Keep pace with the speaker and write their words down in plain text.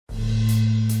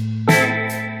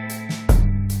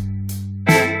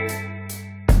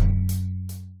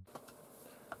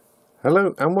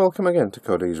Hello and welcome again to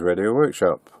Codeeze Radio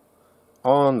Workshop.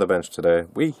 On the bench today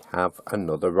we have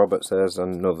another Roberts. There's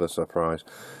another surprise.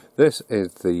 This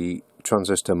is the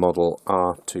Transistor model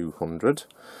R200,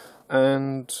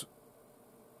 and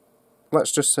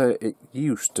let's just say it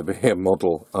used to be a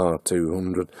model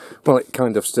R200. Well, it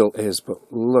kind of still is, but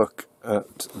look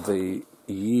at the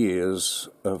years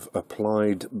of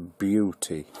applied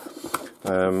beauty.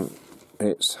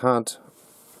 It's had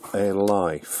a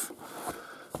life.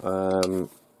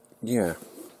 Yeah,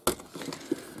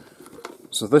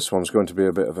 so this one's going to be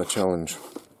a bit of a challenge.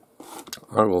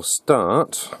 I will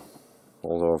start,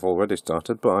 although I've already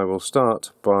started, but I will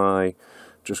start by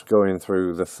just going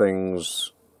through the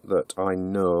things that I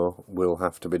know will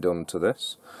have to be done to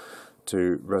this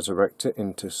to resurrect it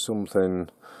into something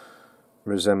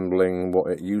resembling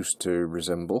what it used to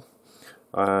resemble.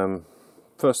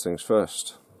 First things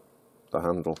first, the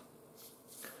handle.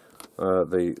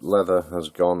 The leather has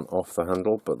gone off the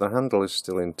handle, but the handle is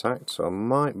still intact, so I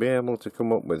might be able to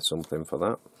come up with something for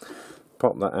that.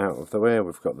 Pop that out of the way.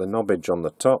 We've got the knobbage on the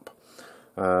top.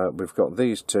 We've got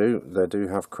these two. They do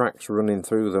have cracks running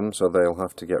through them, so they'll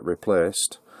have to get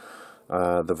replaced.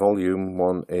 The volume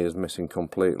one is missing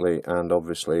completely, and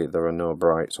obviously there are no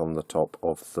brights on the top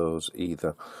of those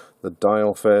either. The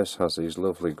dial face has these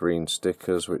lovely green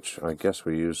stickers, which I guess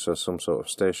we use as some sort of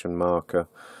station marker.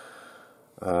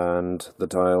 And the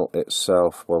dial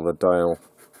itself, well, the dial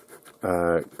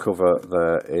cover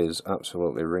there is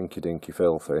absolutely rinky-dinky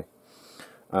filthy,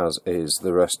 as is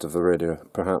the rest of the radio.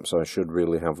 Perhaps I should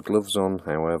really have gloves on,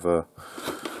 however,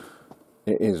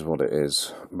 it is what it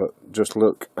is. But just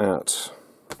look at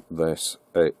this,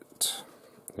 the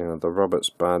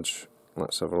Roberts badge.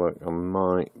 Let's have a look. I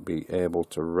might be able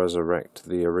to resurrect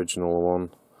the original one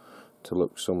to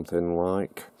look something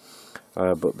like,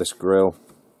 but this grill,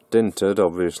 dinted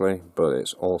obviously, but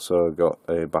it's also got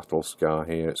a battle scar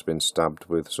here. It's been stabbed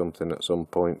with something at some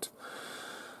point.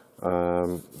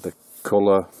 The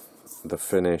colour, the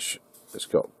finish, it's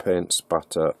got paint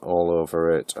spatter all over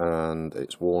it, and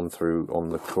it's worn through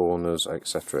on the corners,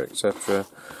 etc, etc.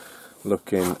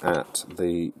 Looking at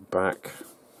the back,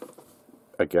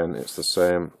 again it's the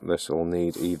same. This will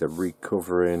need either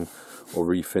recovering or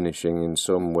refinishing in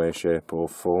some way, shape or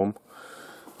form.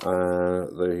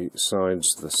 The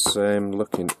sides the same.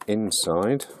 Looking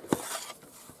inside,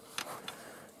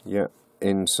 yeah,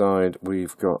 inside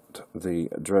we've got the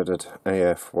dreaded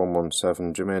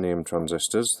AF117 germanium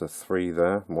transistors, the three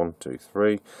there, 1, 2,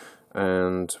 3,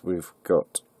 and we've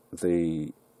got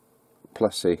the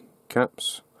Plessy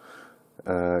caps,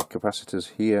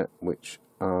 capacitors here, which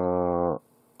are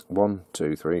 1,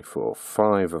 2, 3, 4,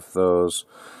 5 of those.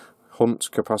 Hunt's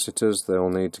capacitors, they'll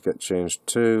need to get changed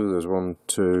too. There's 1,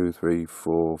 2, 3,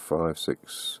 4, 5,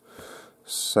 6,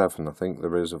 7 I think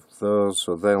there is of those,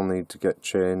 so they'll need to get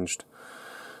changed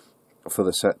for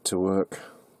the set to work.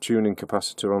 Tuning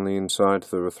capacitor on the inside,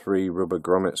 there are 3 rubber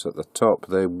grommets at the top.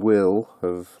 They will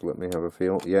have, let me have a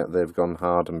feel, yeah, they've gone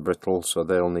hard and brittle, so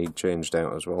they'll need changed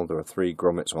out as well. There are 3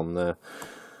 grommets on there,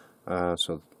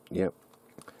 so yep.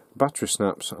 Battery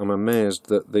snaps, I'm amazed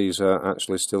that these are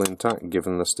actually still intact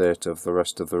given the state of the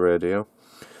rest of the radio.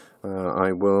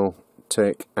 I will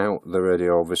take out the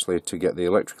radio obviously to get the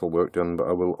electrical work done, but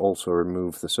I will also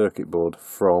remove the circuit board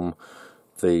from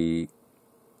the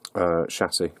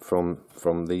chassis, from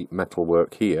the metal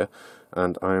work here,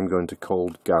 and I am going to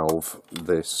cold galv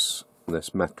this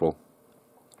metal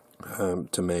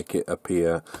to make it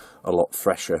appear a lot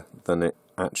fresher than it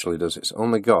actually does. It's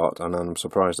only got, and I'm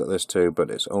surprised at this too, but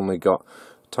it's only got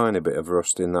a tiny bit of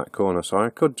rust in that corner, so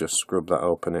I could just scrub that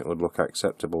open, it would look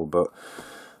acceptable, but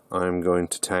I'm going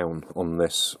to town on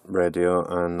this radio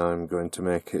and I'm going to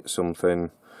make it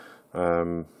something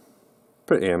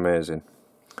pretty amazing.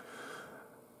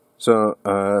 So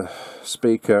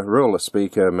speaker, roller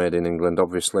speaker made in England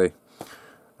obviously.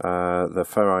 The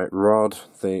ferrite rod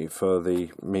for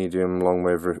the medium long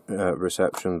wave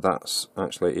reception, that's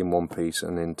actually in one piece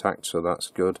and intact, so that's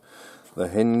good. The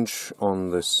hinge on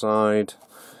this side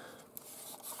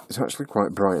is actually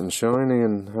quite bright and shiny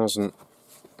and hasn't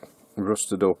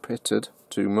rusted or pitted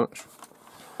too much.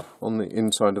 On the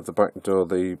inside of the back door,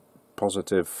 the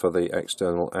positive for the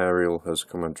external aerial has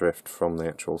come adrift from the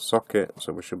actual socket,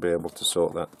 so we should be able to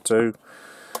sort that too.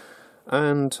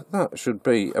 And that should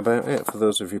be about it for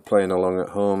those of you playing along at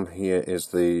home. Here is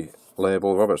the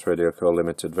label, Roberts Radio Co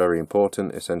Limited, very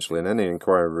important, essentially in any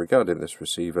inquiry regarding this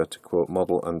receiver to quote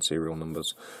model and serial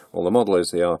numbers. Well, the model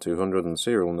is the R200 and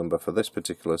serial number for this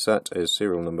particular set is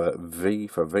serial number V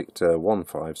for Victor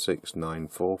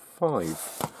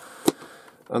 156945.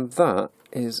 And that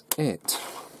is it.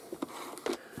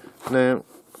 Now,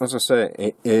 as I say,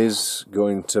 it is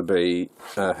going to be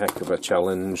a heck of a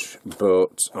challenge,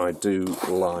 but I do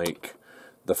like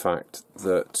the fact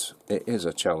that it is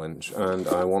a challenge, and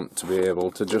I want to be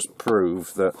able to just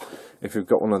prove that if you've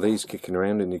got one of these kicking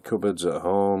around in your cupboards at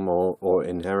home, or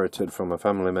inherited from a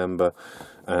family member,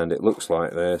 and it looks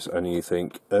like this, and you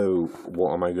think, oh,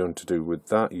 what am I going to do with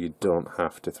that? You don't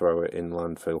have to throw it in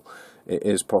landfill. It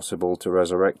is possible to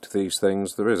resurrect these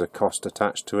things. There is a cost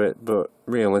attached to it, but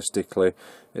realistically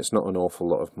it's not an awful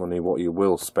lot of money. What you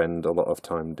will spend a lot of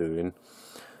time doing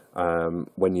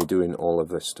when you're doing all of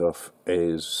this stuff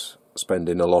is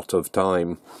spending a lot of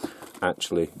time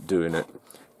actually doing it.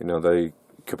 You know, the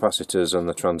capacitors and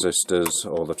the transistors,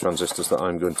 or the transistors that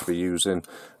I'm going to be using,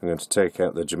 I'm going to take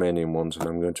out the germanium ones and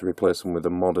I'm going to replace them with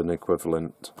a modern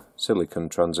equivalent silicon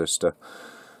transistor,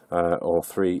 or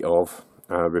three of.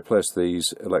 Replace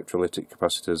these electrolytic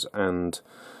capacitors and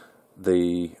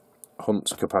the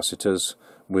Hunt's capacitors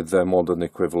with their modern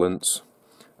equivalents,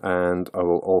 and I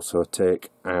will also take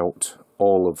out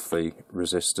all of the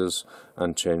resistors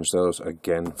and change those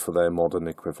again for their modern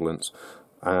equivalents.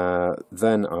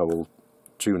 Then I will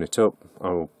tune it up,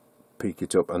 I will peak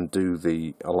it up and do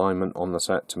the alignment on the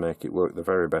set to make it work the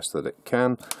very best that it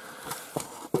can.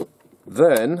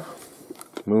 Then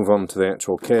move on to the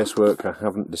actual casework. I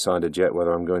haven't decided yet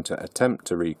whether I'm going to attempt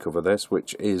to recover this,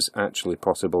 which is actually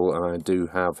possible, and I do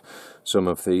have some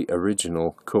of the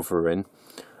original covering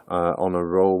on a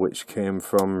roll which came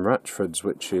from Ratchford's,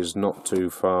 which is not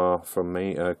too far from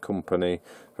me, a company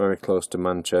very close to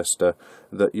Manchester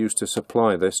that used to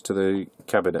supply this to the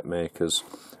cabinet makers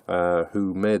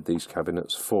who made these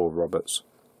cabinets for Roberts.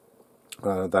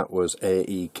 That was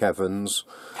A.E. Kevin's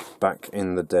back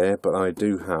in the day, but I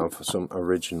do have some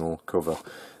original cover.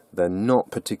 They're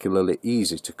not particularly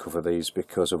easy to cover these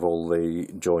because of all the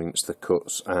joints, the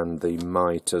cuts and the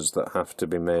miters that have to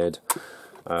be made,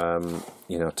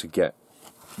 you know, to get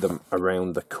them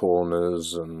around the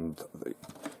corners, and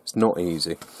it's not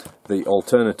easy. The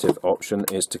alternative option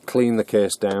is to clean the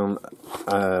case down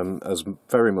as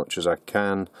very much as I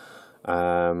can,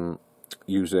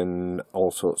 using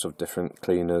all sorts of different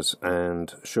cleaners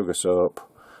and sugar soap,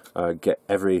 get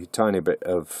every tiny bit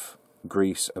of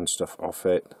grease and stuff off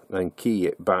it, then key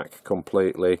it back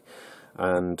completely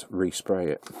and respray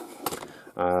it.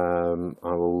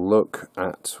 I will look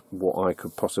at what I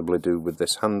could possibly do with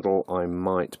this handle. I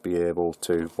might be able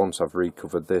to, once I've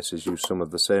recovered this, is use some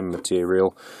of the same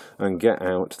material and get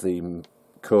out the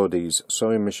Codeeze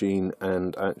sewing machine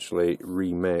and actually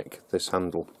remake this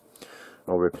handle.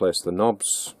 I'll replace the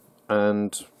knobs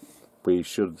and we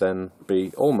should then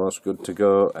be almost good to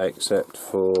go, except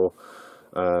for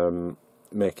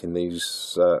making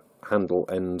these handle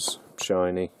ends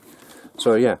shiny.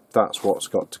 So yeah, that's what's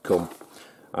got to come.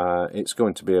 It's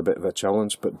going to be a bit of a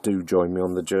challenge, but do join me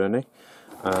on the journey.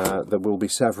 There will be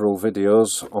several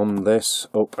videos on this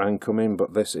up and coming,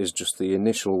 but this is just the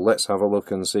initial let's have a look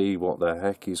and see what the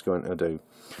heck he's going to do.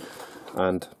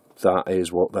 And that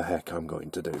is what the heck I'm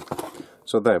going to do.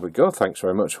 So there we go. Thanks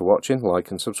very much for watching.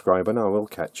 Like and subscribe, and I will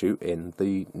catch you in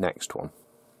the next one.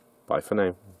 Bye for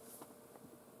now.